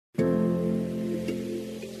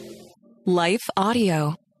Life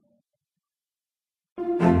Audio.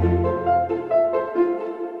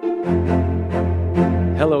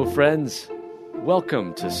 Hello, friends.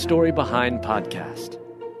 Welcome to Story Behind Podcast.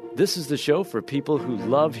 This is the show for people who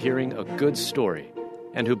love hearing a good story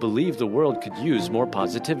and who believe the world could use more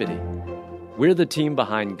positivity. We're the team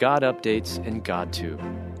behind God Updates and GodTube,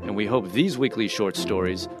 and we hope these weekly short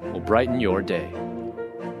stories will brighten your day.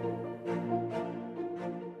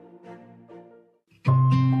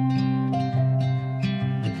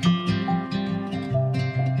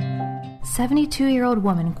 A 72-year-old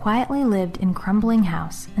woman quietly lived in crumbling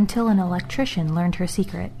house until an electrician learned her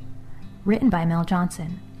secret. Written by Mel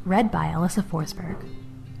Johnson. Read by Alyssa Forsberg.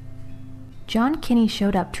 John Kinney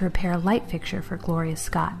showed up to repair a light fixture for Gloria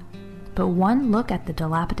Scott, but one look at the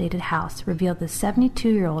dilapidated house revealed the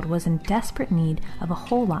 72-year-old was in desperate need of a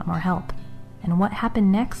whole lot more help, and what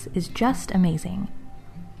happened next is just amazing.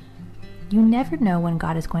 You never know when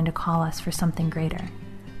God is going to call us for something greater,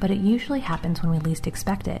 but it usually happens when we least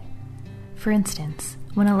expect it. For instance,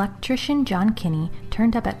 when electrician John Kinney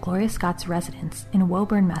turned up at Gloria Scott's residence in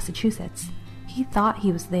Woburn, Massachusetts, he thought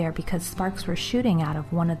he was there because sparks were shooting out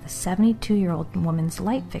of one of the 72-year-old woman's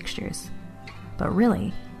light fixtures. But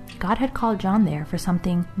really, God had called John there for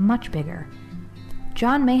something much bigger.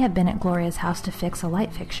 John may have been at Gloria's house to fix a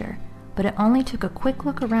light fixture, but it only took a quick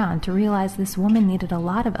look around to realize this woman needed a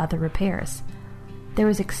lot of other repairs. There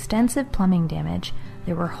was extensive plumbing damage,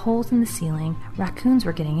 there were holes in the ceiling, raccoons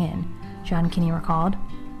were getting in, John Kinney recalled.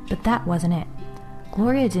 But that wasn't it.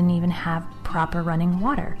 Gloria didn't even have proper running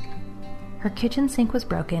water. Her kitchen sink was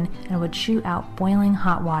broken and would shoot out boiling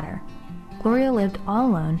hot water. Gloria lived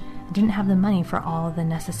all alone and didn't have the money for all of the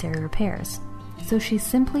necessary repairs, so she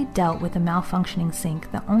simply dealt with the malfunctioning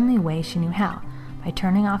sink the only way she knew how, by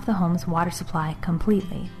turning off the home's water supply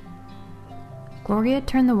completely. Gloria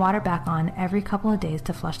turned the water back on every couple of days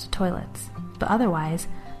to flush the toilets, but otherwise,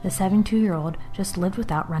 the 72-year-old just lived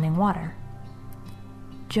without running water.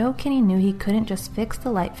 Joe Kinney knew he couldn't just fix the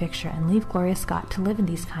light fixture and leave Gloria Scott to live in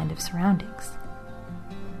these kind of surroundings.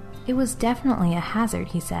 It was definitely a hazard,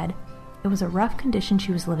 he said. It was a rough condition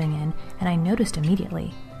she was living in, and I noticed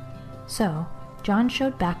immediately. So, John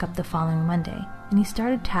showed back up the following Monday, and he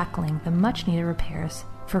started tackling the much-needed repairs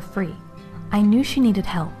for free. I knew she needed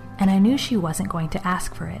help, and I knew she wasn't going to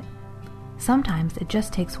ask for it. Sometimes it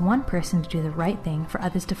just takes one person to do the right thing for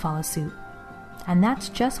others to follow suit. And that's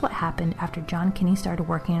just what happened after John Kinney started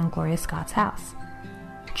working on Gloria Scott's house.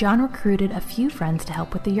 John recruited a few friends to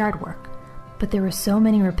help with the yard work, but there were so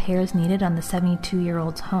many repairs needed on the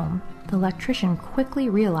 72-year-old's home, the electrician quickly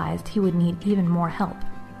realized he would need even more help.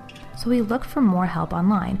 So he looked for more help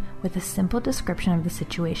online with a simple description of the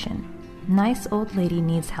situation. Nice old lady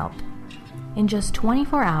needs help. In just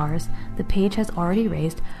 24 hours, the page has already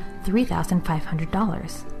raised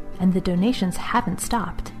 $3,500, and the donations haven't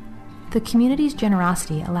stopped. The community's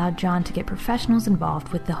generosity allowed John to get professionals involved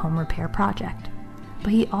with the home repair project,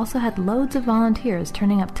 but he also had loads of volunteers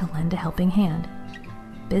turning up to lend a helping hand.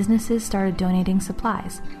 Businesses started donating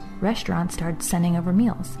supplies, restaurants started sending over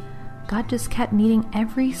meals. God just kept meeting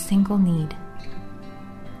every single need.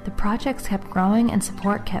 The projects kept growing and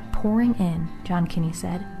support kept pouring in, John Kinney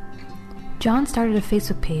said. John started a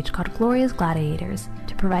Facebook page called Gloria's Gladiators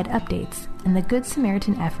to provide updates, and the Good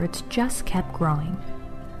Samaritan efforts just kept growing.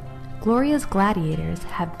 Gloria's Gladiators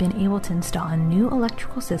have been able to install a new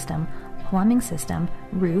electrical system, plumbing system,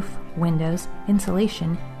 roof, windows,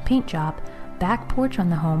 insulation, paint job, back porch on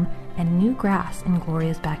the home, and new grass in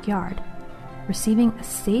Gloria's backyard. Receiving a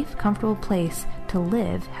safe, comfortable place to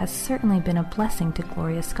live has certainly been a blessing to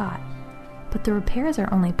Gloria Scott. But the repairs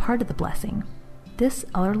are only part of the blessing. This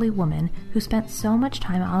elderly woman, who spent so much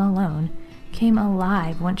time all alone, came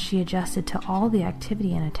alive once she adjusted to all the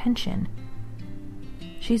activity and attention.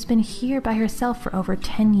 She's been here by herself for over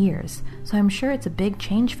 10 years, so I'm sure it's a big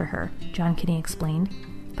change for her, John Kinney explained.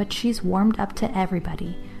 But she's warmed up to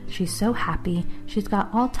everybody. She's so happy. She's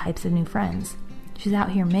got all types of new friends. She's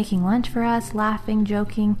out here making lunch for us, laughing,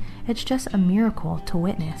 joking. It's just a miracle to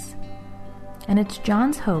witness. And it's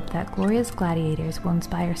John's hope that Gloria's Gladiators will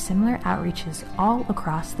inspire similar outreaches all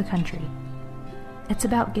across the country. It's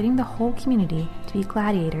about getting the whole community to be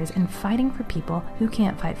gladiators and fighting for people who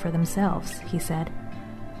can't fight for themselves, he said.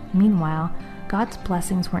 Meanwhile, God's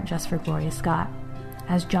blessings weren't just for Gloria Scott.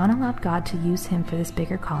 As John allowed God to use him for this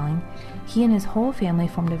bigger calling, he and his whole family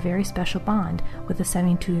formed a very special bond with the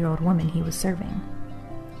 72-year-old woman he was serving.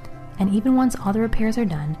 And even once all the repairs are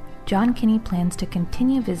done, John Kinney plans to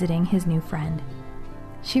continue visiting his new friend.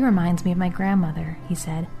 She reminds me of my grandmother, he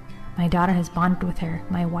said. My daughter has bonded with her.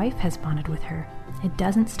 My wife has bonded with her. It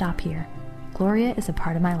doesn't stop here. Gloria is a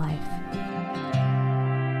part of my life.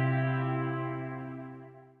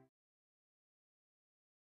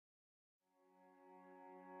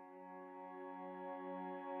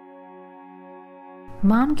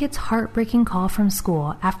 Mom gets heartbreaking call from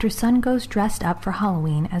school after son goes dressed up for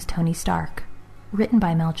Halloween as Tony Stark. Written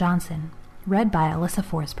by Mel Johnson. Read by Alyssa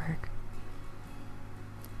Forsberg.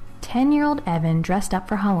 10-year-old Evan dressed up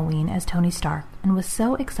for Halloween as Tony Stark and was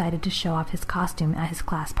so excited to show off his costume at his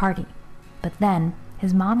class party. But then,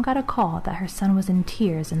 his mom got a call that her son was in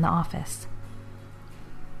tears in the office.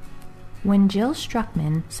 When Jill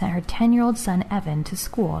Struckman sent her 10-year-old son Evan to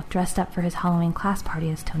school dressed up for his Halloween class party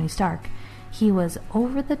as Tony Stark, he was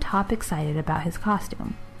over-the-top excited about his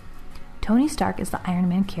costume. Tony Stark is the Iron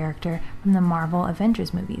Man character from the Marvel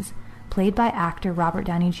Avengers movies, played by actor Robert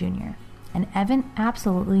Downey Jr., and Evan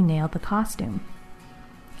absolutely nailed the costume.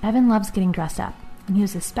 Evan loves getting dressed up, and he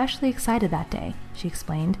was especially excited that day, she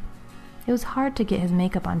explained. It was hard to get his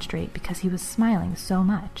makeup on straight because he was smiling so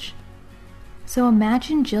much. So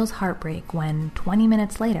imagine Jill's heartbreak when, 20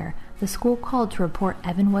 minutes later, the school called to report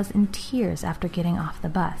Evan was in tears after getting off the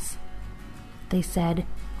bus. They said,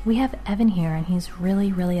 "We have Evan here and he's really,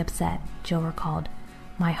 really upset," Jill recalled.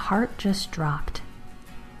 "My heart just dropped."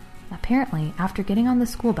 Apparently, after getting on the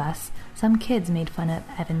school bus, some kids made fun of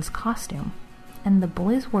Evan's costume, and the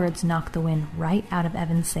bully's words knocked the wind right out of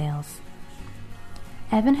Evan's sails.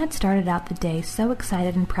 Evan had started out the day so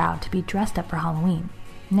excited and proud to be dressed up for Halloween.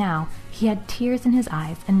 Now, he had tears in his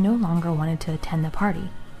eyes and no longer wanted to attend the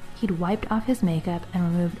party. He'd wiped off his makeup and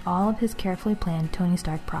removed all of his carefully planned Tony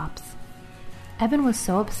Stark props. Evan was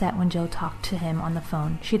so upset when Jill talked to him on the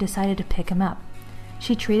phone, she decided to pick him up.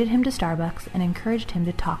 She treated him to Starbucks and encouraged him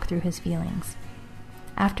to talk through his feelings.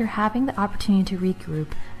 After having the opportunity to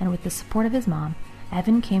regroup and with the support of his mom,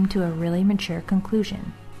 Evan came to a really mature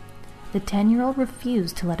conclusion. The 10-year-old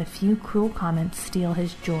refused to let a few cruel comments steal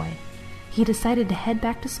his joy. He decided to head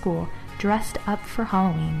back to school dressed up for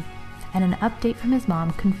Halloween, and an update from his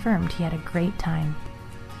mom confirmed he had a great time.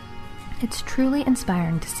 It's truly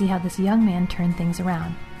inspiring to see how this young man turned things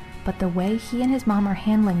around, but the way he and his mom are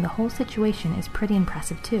handling the whole situation is pretty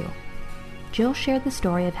impressive too. Jill shared the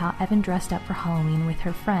story of how Evan dressed up for Halloween with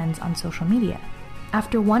her friends on social media.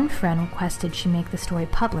 After one friend requested she make the story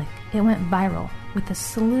public, it went viral, with a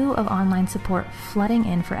slew of online support flooding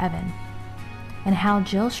in for Evan. And how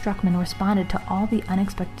Jill Struckman responded to all the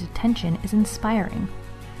unexpected attention is inspiring.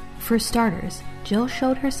 For starters, Jill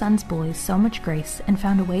showed her son's bullies so much grace and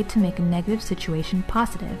found a way to make a negative situation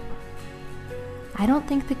positive. "I don't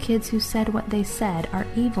think the kids who said what they said are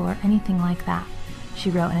evil or anything like that,"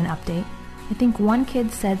 she wrote in an update. "I think one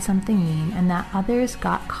kid said something mean and that others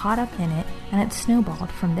got caught up in it and it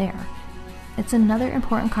snowballed from there. It's another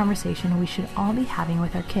important conversation we should all be having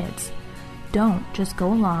with our kids. Don't just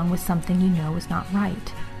go along with something you know is not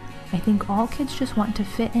right. I think all kids just want to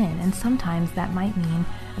fit in, and sometimes that might mean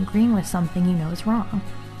agreeing with something you know is wrong.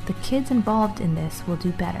 The kids involved in this will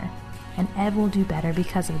do better, and Ev will do better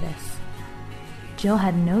because of this." Jill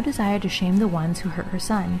had no desire to shame the ones who hurt her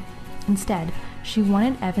son. Instead, she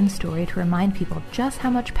wanted Evan's story to remind people just how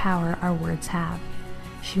much power our words have.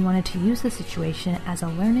 She wanted to use the situation as a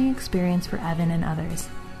learning experience for Evan and others.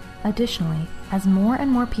 Additionally, as more and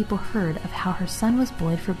more people heard of how her son was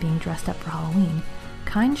bullied for being dressed up for Halloween,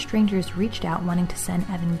 kind strangers reached out wanting to send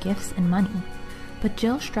Evan gifts and money. But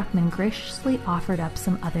Jill Struckman graciously offered up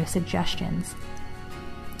some other suggestions.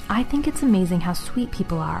 "I think it's amazing how sweet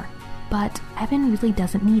people are, but Evan really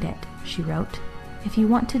doesn't need it," she wrote. "If you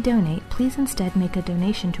want to donate, please instead make a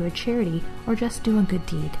donation to a charity or just do a good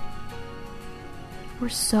deed." We're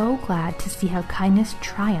so glad to see how kindness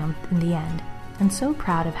triumphed in the end, and so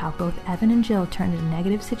proud of how both Evan and Jill turned a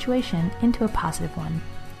negative situation into a positive one.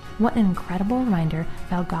 What an incredible reminder of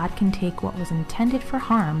how God can take what was intended for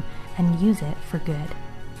harm and use it for good.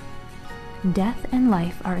 Death and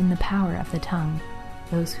life are in the power of the tongue.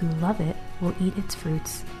 Those who love it will eat its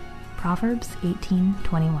fruits. Proverbs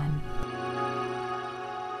 18:21.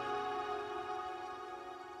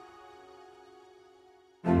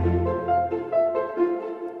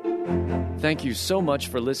 Thank you so much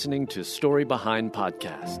for listening to Story Behind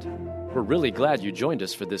Podcast. We're really glad you joined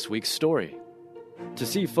us for this week's story. To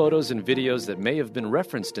see photos and videos that may have been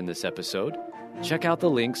referenced in this episode, check out the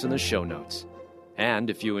links in the show notes. And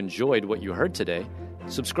if you enjoyed what you heard today,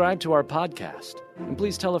 subscribe to our podcast, and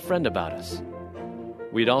please tell a friend about us.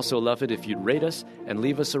 We'd also love it if you'd rate us and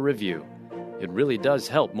leave us a review. It really does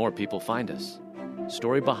help more people find us.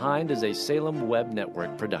 Story Behind is a Salem Web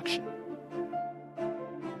Network production.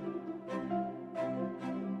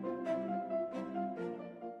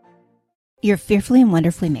 You're fearfully and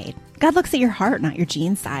wonderfully made. God looks at your heart, not your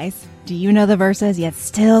jean size. Do you know the verses, yet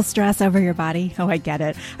still stress over your body? Oh, I get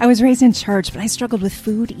it. I was raised in church, but I struggled with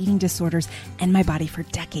food, eating disorders, and my body for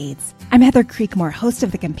decades. I'm Heather Creekmore, host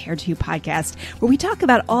of the Compared to You podcast, where we talk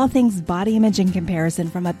about all things body image and comparison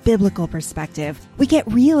from a biblical perspective. We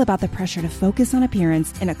get real about the pressure to focus on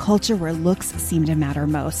appearance in a culture where looks seem to matter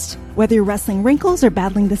most. Whether you're wrestling wrinkles or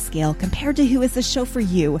battling the scale, Compared to You is the show for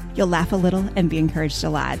you. You'll laugh a little and be encouraged a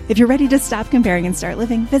lot. If you're ready to stop comparing and start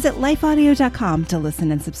living, visit lifeaudio.com to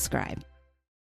listen and subscribe.